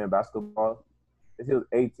been playing basketball. Since he was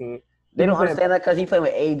 18. They don't understand that because he played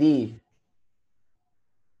with AD.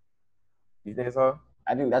 You think so?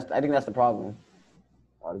 I think that's the problem.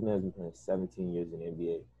 Oh, this man's been playing 17 years in the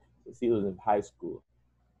NBA. Since he was in high school,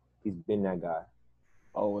 he's been that guy.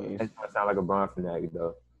 Always. That's gonna sound like a Bron fanatic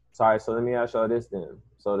though. Sorry, so let me ask y'all this then.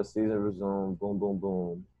 So the season resumed, boom, boom,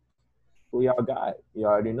 boom. Who y'all got? You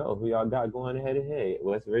already know who y'all got going head to head.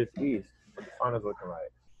 West versus East. What the finals looking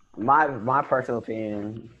like? My personal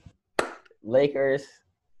opinion, Lakers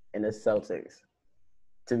and the Celtics.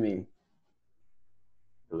 To me.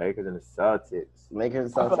 The Lakers and the Celtics.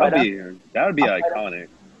 Lakers and Celtics. That would be iconic.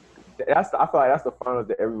 I feel like that's the finals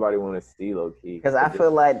that everybody want to see, low key. Because I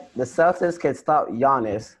feel like the Celtics can stop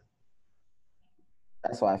Giannis.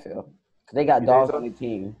 That's what I feel. They got dogs on the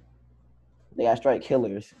team. They got straight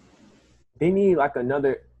killers. They need like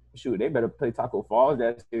another shoot. They better play Taco Falls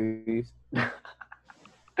that series. They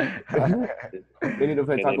need to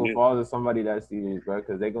play Taco Falls or somebody that series, bro,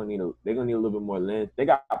 because they're gonna need a little bit more length. They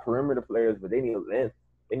got perimeter players, but they need length.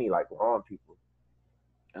 They need like long people.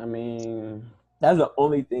 I mean, that's the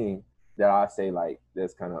only thing that I say like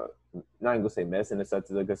that's kind of not even gonna say messing the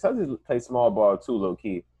Celtics because Celtics play small ball too, low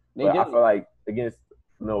key. They But do. I feel like against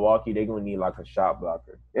Milwaukee, they're gonna need like a shot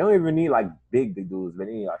blocker. They don't even need like big dudes, but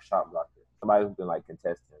they need a shot blocker, somebody who can like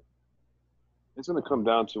contest him. It's going to come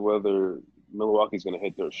down to whether Milwaukee's going to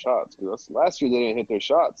hit their shots. Because last year they didn't hit their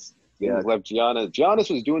shots. They just left Giannis. Giannis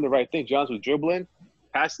was doing the right thing. Giannis was dribbling,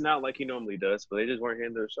 passing out like he normally does, but they just weren't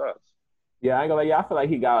hitting their shots. Yeah, I ain't gonna lie. Yeah, I feel like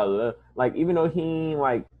he got a little, like, even though he ain't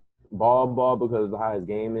like ball because of how his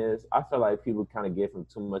game is, I feel like people kind of give him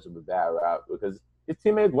too much of a bad rap because his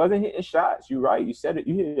teammates wasn't hitting shots. You right, you said it.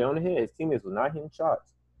 You hit it on the head. His teammates was not hitting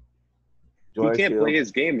shots. He can't play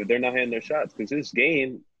his game if they're not hitting their shots because his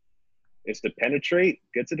game is to penetrate,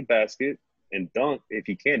 get to the basket, and dunk. If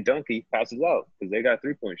he can't dunk, he passes out because they got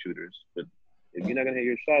 3-point shooters. But if you're not gonna hit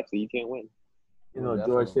your shots, then you can't win. You know,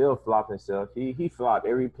 George Hill flopped himself. He flopped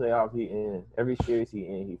every playoff he in, every series he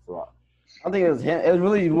in, he flopped. I think it was him. It was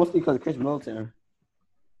really mostly because of Chris Middleton.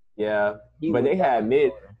 Yeah, but they had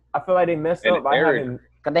mid. I feel like they messed up by having.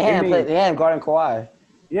 Cause they hadn't guarded Kawhi.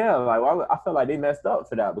 Yeah, like I feel like they messed up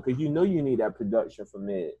for that because you need that production from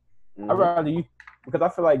mid. I'd rather you because I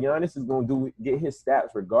feel like Giannis is gonna get his stats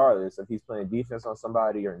regardless if he's playing defense on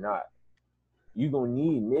somebody or not. You gonna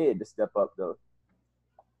need mid to step up though.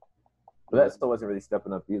 Bledsoe wasn't really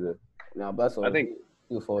stepping up either. No, Bledsoe. I think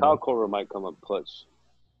Kyle Korver might come up clutch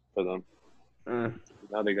for them.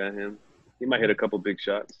 Now they got him. He might hit a couple big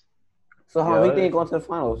shots. So how we think going to the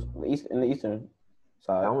finals in the Eastern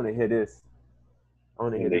side? I want to hear this. I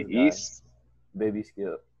want to hear the this East. Baby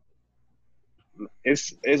Skip.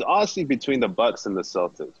 It's honestly between the Bucks and the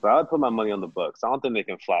Celtics, but I would put my money on the Bucks. I don't think they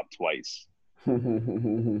can flop twice.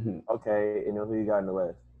 Okay, and then who you got in the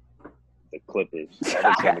West? The Clippers. I've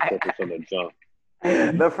been saying the Clippers from the jump.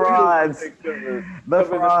 The frauds. The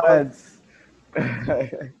frauds.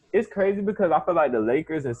 It's crazy because I feel like the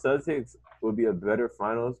Lakers and Celtics would be a better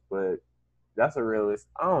finals, but that's a realist.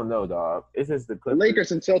 I don't know, dog. It's just the Clippers. The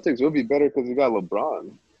Lakers and Celtics would be better because we got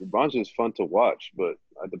LeBron. LeBron's just fun to watch, but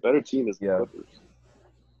the better team is the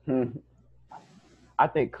Clippers. I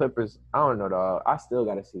think Clippers. I don't know, dog. I still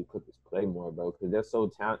gotta see Clippers play more, bro, because they're so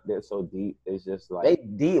talented. They're so deep. It's just like they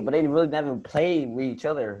deep, but they really never played with each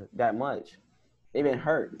other that much. They've been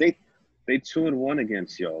hurt. They 2-1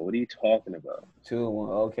 against y'all. What are you talking about? 2-1.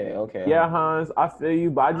 Okay. Yeah, Hans, I feel you,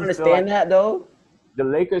 but I just understand feel like that though. The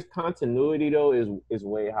Lakers' continuity though is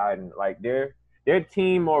way higher than like their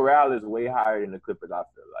team morale is way higher than the Clippers. I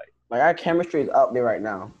feel like our chemistry is up there right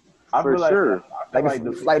now. For sure.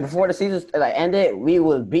 Like before the season ended, we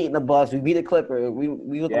was beating the Bucks. We beat the Clippers. We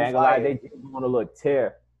was on fire. They on a little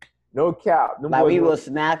tear. No cap. Them we was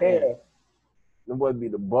snapping. Them boys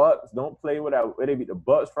beat the Bucks. Don't play without. They beat the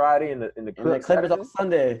Bucks Friday and the Clippers on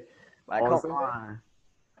Sunday. Like come on.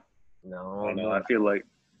 No, I know. I feel like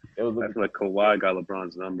Kawhi got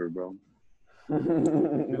LeBron's number, bro.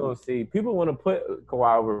 We're gonna see. People want to put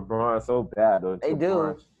Kawhi over LeBron so bad though. They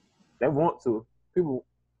do. They want to. People.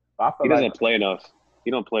 He doesn't play enough.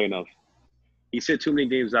 He don't play enough. He sit too many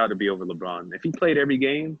games out to be over LeBron. If he played every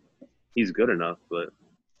game, he's good enough. But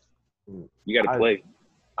you got to play.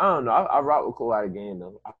 I don't know. I rock with Kawhi again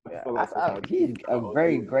though. He's a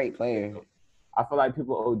very great player. I feel like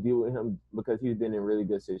people OD with him because he's been in really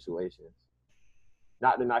good situations.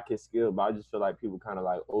 Not to knock his skill, but I just feel like people kind of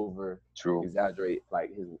like exaggerate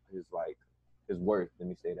like his worth. Let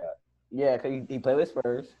me say that. Yeah, because he played with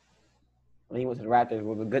Spurs. When he went to the Raptors,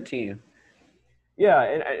 was a good team. Yeah,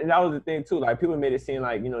 and that was the thing too. Like people made it seem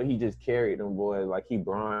like he just carried them boys, like he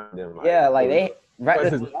bronzed them. Like, yeah, like they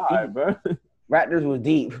Raptors was live, bro. Raptors was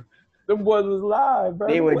deep. Them boys was live, bro.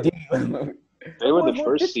 They were deep. They were the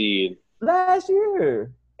first seed last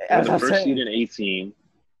year. They were the first seed in 18,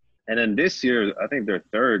 and then this year I think they're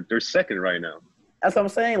third. They're second right now. That's what I'm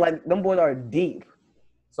saying. Like them boys are deep.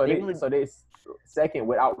 So they second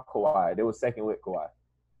without Kawhi. They were second with Kawhi.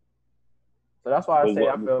 So that's why I say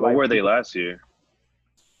I feel like. What were they last year?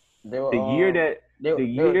 They were the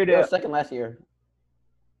year that second last year.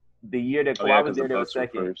 The year that Kawhi was there, they were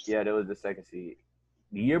second. Yeah, they was the second seed.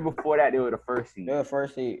 The year before that, they were the first seed. They were the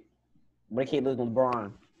first seed. But they can't lose to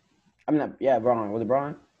LeBron. I mean, Braun. Was it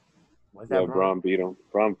Braun? Braun beat him.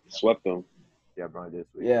 Braun swept them. Yeah, Braun did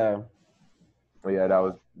sweep. Yeah. Oh yeah, that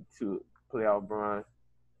was 2 playoff Braun.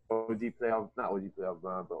 Not OG playoff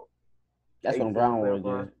Braun, but that's when Braun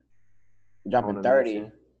was. Dropping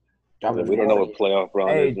 30. We don't know what playoff Braun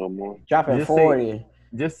is no more. Dropping 40.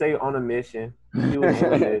 Just say on a mission. He was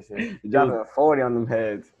on a mission. Dropping 40 on them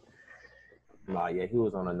heads. Nah, yeah, he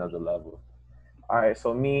was on another level. All right,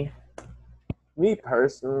 so me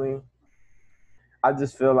personally, I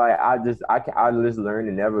just feel like I just learned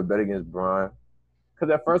to never bet against Braun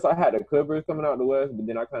because at first I had the Clippers coming out the West, but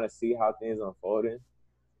then I kind of see how things unfolding.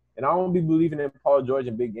 And I don't be believing in Paul George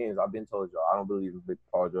in big games. I've been told y'all I don't believe in big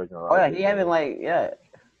Paul George in a lot Oh of yeah, big he haven't games.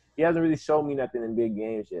 He hasn't really shown me nothing in big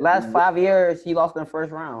games yet. Last 5 years, he lost in the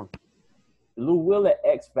first round. Lou Will an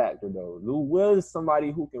X factor though. Lou Will is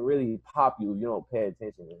somebody who can really pop you if you don't pay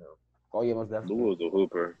attention to him. Oh yeah, most definitely. Lou was a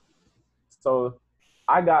hooper. So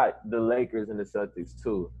I got the Lakers and the Celtics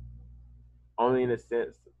too. Only in a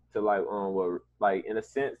sense to in a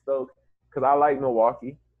sense though, because I like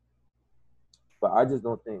Milwaukee, but I just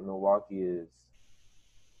don't think Milwaukee is.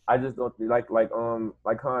 I just don't like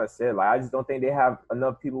Khan said, like I just don't think they have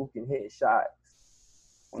enough people who can hit shots.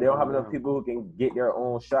 They don't have enough people who can get their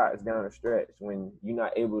own shots down the stretch when you're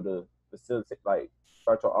not able to facilitate,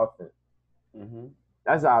 start your offense. Mm-hmm.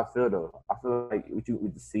 That's how I feel though. I feel like with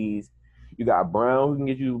the C's, you got Brown who can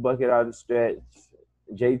get you a bucket out of the stretch,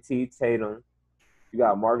 JT Tatum, you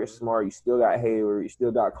got Marcus Smart, you still got Hayward, you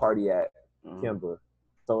still got Cardiac, Kemba.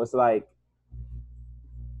 So it's like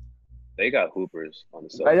they got hoopers on the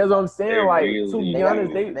side. Like, that's what I'm saying. They like really, to be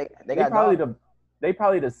honest, they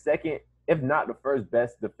probably the second, if not the first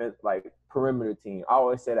best defense perimeter team. I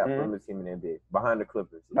always say that perimeter team in the NBA behind the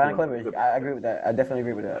Clippers. Behind the Clippers, I agree with that. I definitely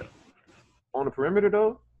agree with that. On the perimeter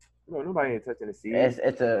though, no, nobody ain't touching the C's.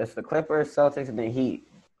 It's the Clippers, Celtics, and the Heat.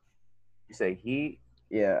 You say Heat?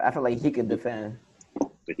 Yeah, I feel like he could defend.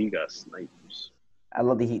 But he got snipers. I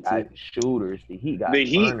love the Heat too. Shooters. The Heat got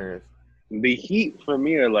burners. The Heat for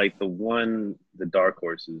me are like the dark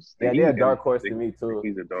horses. They're a dark horse to me too.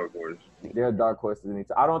 He's a dark horse. They're a dark horse to me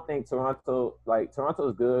too. I don't think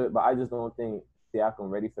Toronto's good, but I just don't think Siakam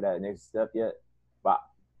ready for that next step yet. But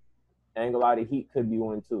I ain't gonna lie, the Heat could be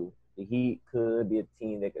one too. The Heat could be a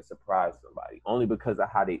team that could surprise somebody only because of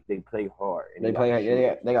how they play hard. And they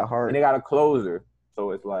got hard. And they got a closer,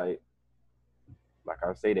 so it's like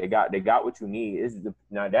I say, they got what you need.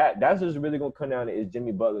 That's just really gonna come down to, is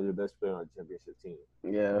Jimmy Butler the best player on the championship team?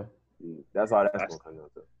 Yeah, that's all that's gonna come down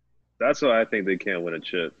to. That's why I think they can't win a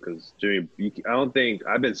chip, because Jimmy. I don't think,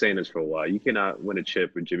 I've been saying this for a while. You cannot win a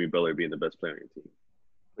chip with Jimmy Butler being the best player on your team.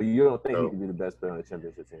 But you don't think he can be the best player on the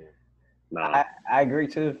championship team? Nah, I agree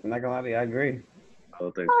too. I'm not gonna lie to you, I agree. I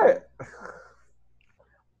don't think so.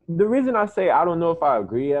 The reason I say I don't know if I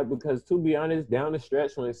agree yet, because to be honest, down the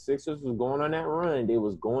stretch when the Sixers was going on that run, they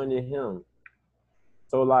was going to him.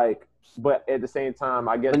 So but at the same time,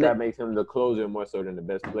 I guess that makes him the closer more so than the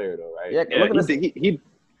best player, though, right? Yeah,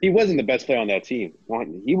 he wasn't the best player on that team.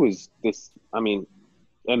 He was this. I mean,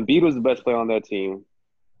 Embiid was the best player on that team.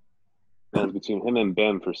 And it was between him and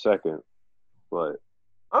Ben for second, but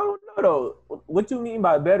I don't know though. What you mean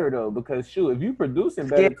by better though? Because shoot, if you producing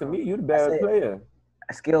better, to me, you the better player.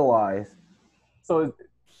 Skill wise. So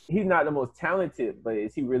he's not the most talented, but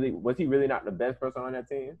was he really not the best person on that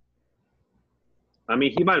team? I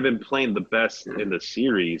mean, he might have been playing the best in the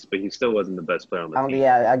series, but he still wasn't the best player on the team.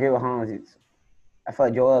 Yeah, I agree with Hans. I feel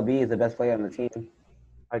like Joel Embiid is the best player on the team.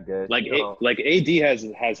 I guess. Like AD has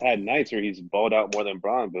had nights where he's balled out more than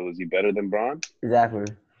Bron, but was he better than Bron?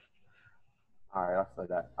 Exactly. All right, I feel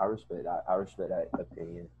that. I respect that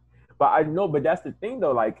opinion. But that's the thing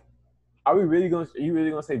though. Like, are you really gonna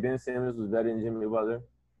say Ben Simmons was better than Jimmy Butler?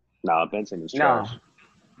 Nah, Ben Simmons trash.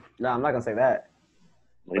 No, I'm not gonna say that.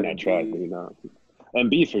 He's not trash, but he's not.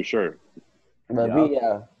 Embiid for sure. But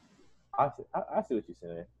yeah. I see what you're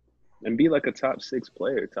saying. Embiid like a top 6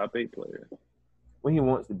 player, top 8 player. When he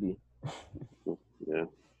wants to be. Yeah.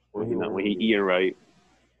 When he eating right.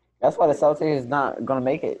 That's why the Celtics is not gonna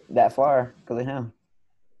make it that far because of him.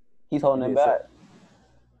 He's holding them back.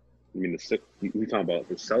 You mean we talking about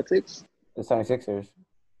the Celtics? The 76ers.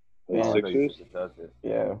 The Sixers?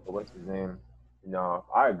 Yeah. What's his name? No,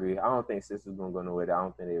 I agree. I don't think Sixers gonna go nowhere. I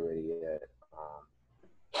don't think they're ready yet.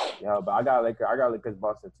 But I got Lakers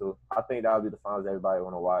Boston too. I think that'll be the finals everybody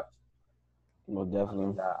want to watch. Well,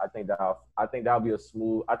 definitely. I think that'll be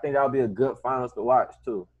that'll be a good finals to watch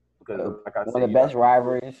too. Because like I said, one of the best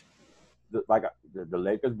rivalries. The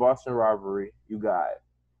Lakers Boston rivalry. You got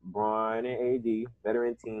Bron and AD,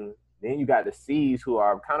 veteran team. Then you got the C's, who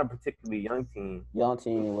are kind of particularly young team. Young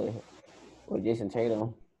team with Jason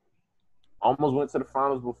Tatum. Almost went to the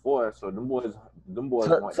finals before, so them boys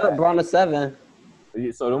want that. Bron to 7.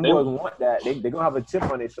 So them boys want that. They gonna have a chip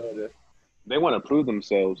on their shoulder. They want to prove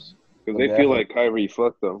themselves because they feel like Kyrie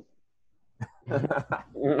fucked them.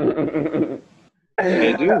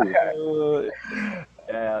 They do.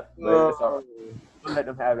 Yeah. We'll let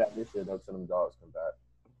them have that this year though, till them dogs come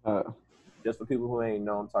back. Just for people who ain't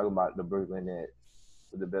know, I'm talking about the Brooklyn Nets,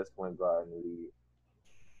 with the best point guard in the league.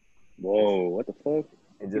 Whoa, what the fuck?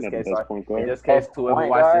 In just case whoever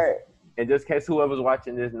watches And just in case whoever's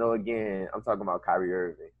watching this know again, I'm talking about Kyrie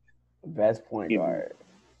Irving. Best point guard.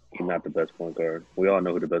 He's not the best point guard. We all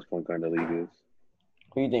know who the best point guard in the league is.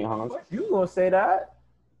 Who you think, Hans? You gonna say that?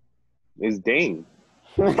 It's Dame.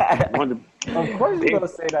 Of course you gonna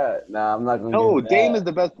say that. Nah, I'm not gonna. No, give Dame that. is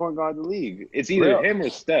the best point guard in the league. It's either Real. him or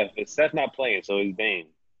Steph. If Steph's not playing, so it's Dame.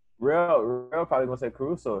 Real probably gonna say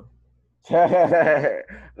Caruso.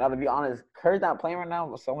 Now, to be honest, Curry's not playing right now,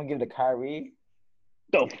 but someone give it to Kyrie.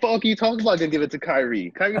 The fuck you talking about? Gonna give it to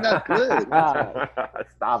Kyrie? Kyrie not good. Nah,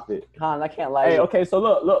 Stop it. Hans, I can't lie. Hey, okay, so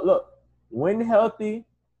look. When healthy,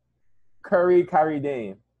 Curry,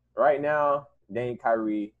 Dame. Right now, Dame,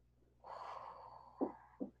 Kyrie.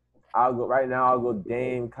 I'll go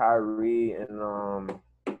Dame, Kyrie, and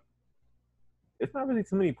it's not really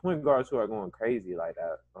too many point guards who are going crazy like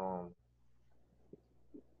that.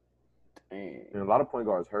 Dang. And a lot of point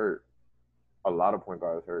guards hurt. I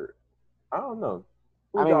don't know.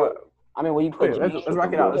 I mean, when you put let's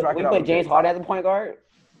rock it out. Let's rock it out. Put James Harden as the point guard.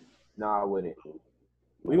 Nah, I wouldn't.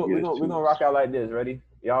 We gonna rock out like this. Ready?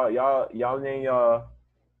 Y'all name y'all.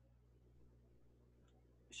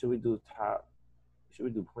 Should we do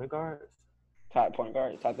point guards? Top point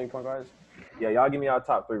guards. Top 3 point guards. Yeah, y'all give me y'all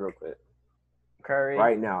top 3 real quick. Curry.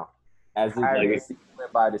 Right now. As Kyrie. this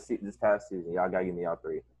went by this past season, y'all gotta give me y'all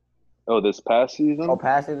 3. Oh, this past season? Oh,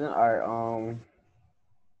 past season. All right.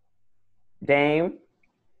 Dame.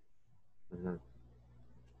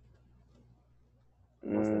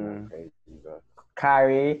 Crazy, bro.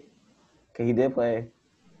 Kyrie. Cause he did play.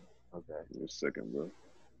 Okay. You're second, bro.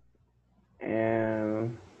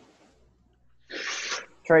 And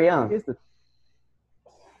Trae Young.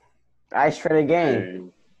 I shred the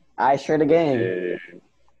game. I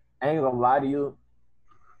ain't gonna lie to you.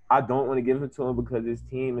 I don't want to give it to him because his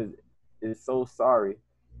team is so sorry.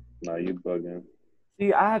 Nah, you bugging.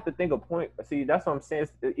 See, I have to think of point. See, that's what I'm saying.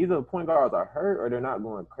 Either the point guards are hurt or they're not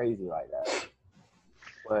going crazy like that.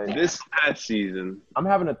 But This past season, I'm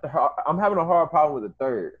having a hard problem with the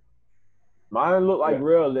third. Mine look like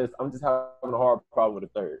realist. I'm just having a hard problem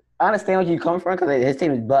with the third. I understand where you come from because his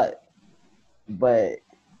team is butt, but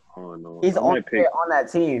oh no, he's on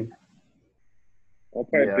that team. I'll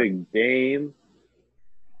probably pick Dame,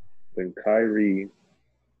 then Kyrie.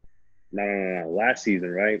 No. Last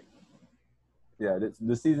season, right? Yeah,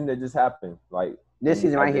 the season that just happened. Like This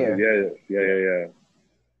season right here. Yeah.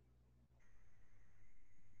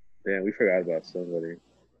 Damn, we forgot about somebody.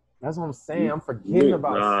 That's what I'm saying. I'm forgetting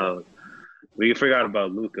about. We forgot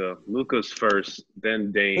about Luka. Luka's first,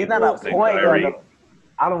 then Dame. He's not a point guard.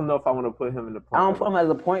 I don't know if I want to put him in the point. I don't put him as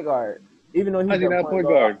a point guard. Even though he's not a point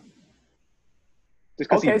guard.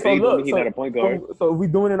 Just because he's big doesn't mean he's not a point guard. So if we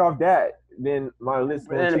doing it off that, then my list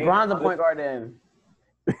will change. And LeBron's a point guard then.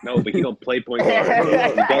 No, but he don't play point guard.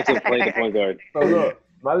 He doesn't play the point guard. So look,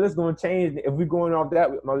 my list gonna change. If we going off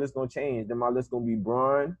that, my list gonna change. Then my list gonna be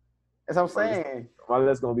Bron. That's what I'm saying. My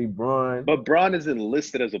list gonna be Bron. But Bron isn't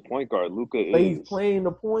listed as a point guard. Luka is. But he's playing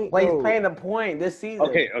the point. Well, he's playing the point this season.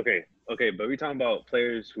 Okay. But we're talking about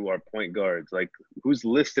players who are point guards. Like, who's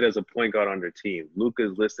listed as a point guard on their team? Luka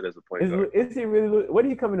is listed as a point guard. Is he really? What did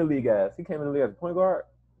he come in the league as? He came in the league as a point guard.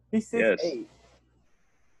 He's 6'8". Yes.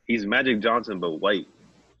 He's Magic Johnson, but white.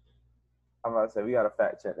 I'm about to say we gotta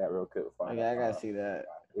fact check that real quick. Okay, I gotta see that.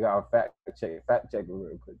 We gotta fact check it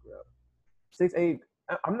real quick, bro. 6'8".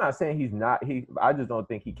 I'm not saying he's not. I just don't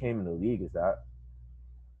think he came in the league as that.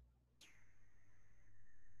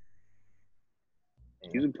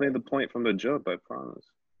 He's been playing the point from the jump, I promise.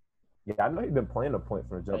 Yeah, I know he's been playing the point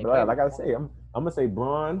from the jump. But like I say, I'm gonna say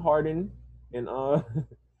Bron, Harden, and I'm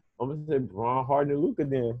gonna say Bron, Harden, and Luka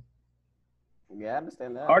then. Yeah, I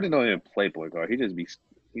understand that. Harden don't even play point guard. He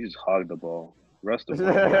just hog the ball. Rest of the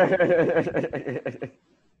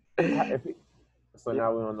ball. So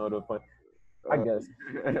now we don't know the point. I guess.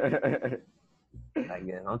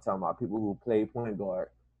 I'm talking about people who play point guard.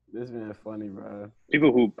 This man is funny, bro.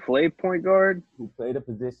 People who play point guard? Who play the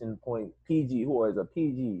position point PG, who is a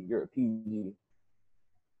PG. You're a PG.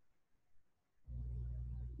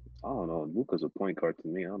 I don't know. Luka's a point guard to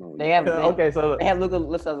me. I don't know. They have Luka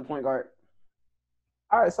listed as a point guard.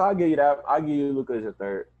 All right, so I'll give you that. I'll give you Luka as your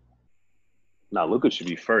third. Nah, Luka should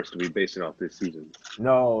be first to be based it off this season.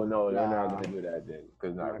 No, they're not going to do that then.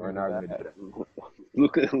 Because we're not going to do that.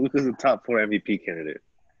 Luka's a top 4 MVP candidate.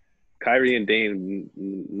 Kyrie and Dame,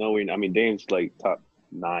 Dame's like top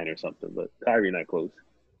 9 or something, but Kyrie not close.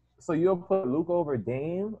 So you'll put Luka over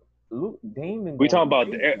Dame? Dame and we talking about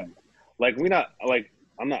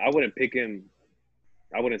I wouldn't pick him.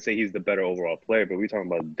 I wouldn't say he's the better overall player, but we talking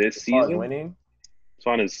about this season. Winning.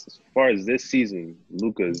 So as far as this season,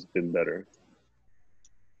 Luka's been better.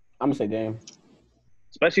 I'm gonna say Dame.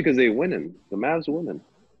 Especially because they winning. The Mavs winning.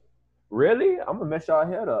 Really? I'm gonna mess y'all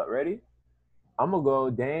head up. Ready? I'm gonna go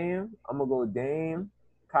Dame,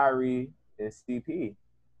 Kyrie, and CP.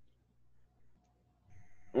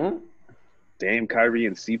 Dame, Kyrie,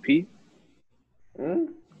 and CP.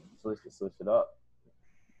 Switch it up.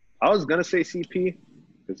 I was gonna say CP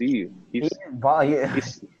because he's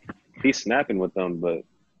snapping with them, but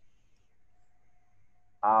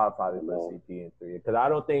I'll probably put CP in 3 because I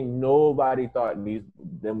don't think nobody thought they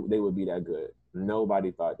would be that good.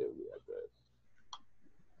 Nobody thought they would be that good.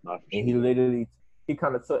 Not for And sure. he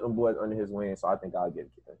kind of took them boys under his wing, so I think I'll get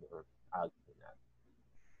him. I'll get that.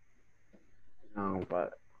 No,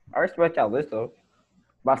 but I respect y'all list though.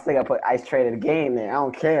 But I still gotta put Ice Trade in the game there. I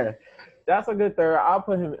don't care. That's a good third. I'll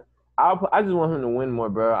put him. I just want him to win more,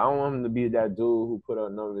 bro. I don't want him to be that dude who put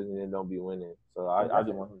up numbers and then don't be winning. So I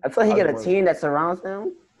just want him. Until he get a team that surrounds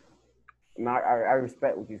him. No, I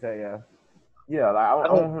respect what you say, yeah. Yeah, like I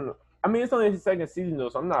want him to, I mean, it's only his second season though,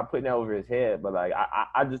 so I'm not putting that over his head. But like,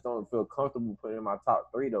 I just don't feel comfortable putting him in my top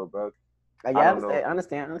 3 though, bro. Yeah, I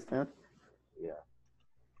understand. Yeah.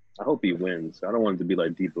 I hope he wins. I don't want him to be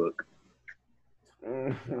like D-Book.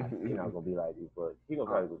 He's not gonna be like D, but he gonna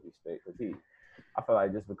probably go be straight because I feel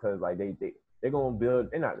like just because like they're gonna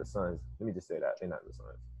build. They're not the Suns. Let me just say that they're not the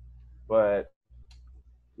Suns. But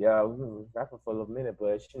yeah, we're gonna wrap up for a little minute.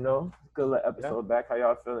 But good little episode back. How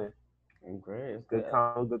y'all feeling? I'm great. It's good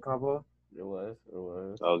combo. It was.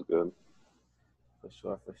 That was good. For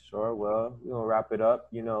sure. Well, we're gonna wrap it up.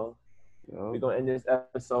 We're gonna end this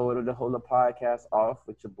episode of the Hoela podcast off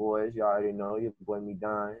with your boys. You already know your boy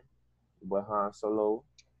Medan, your boy Han Solo,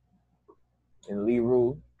 and Lee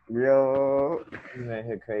Rue. Yo, you man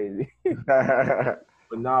here crazy.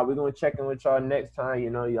 But nah, we're gonna check in with y'all next time.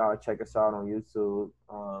 Y'all check us out on YouTube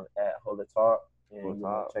at Hoela Talk, and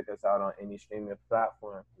check us out on any streaming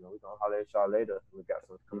platform. We're gonna holler at y'all later. We got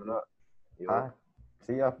something coming up. All right.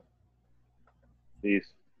 See ya.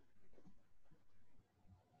 Peace.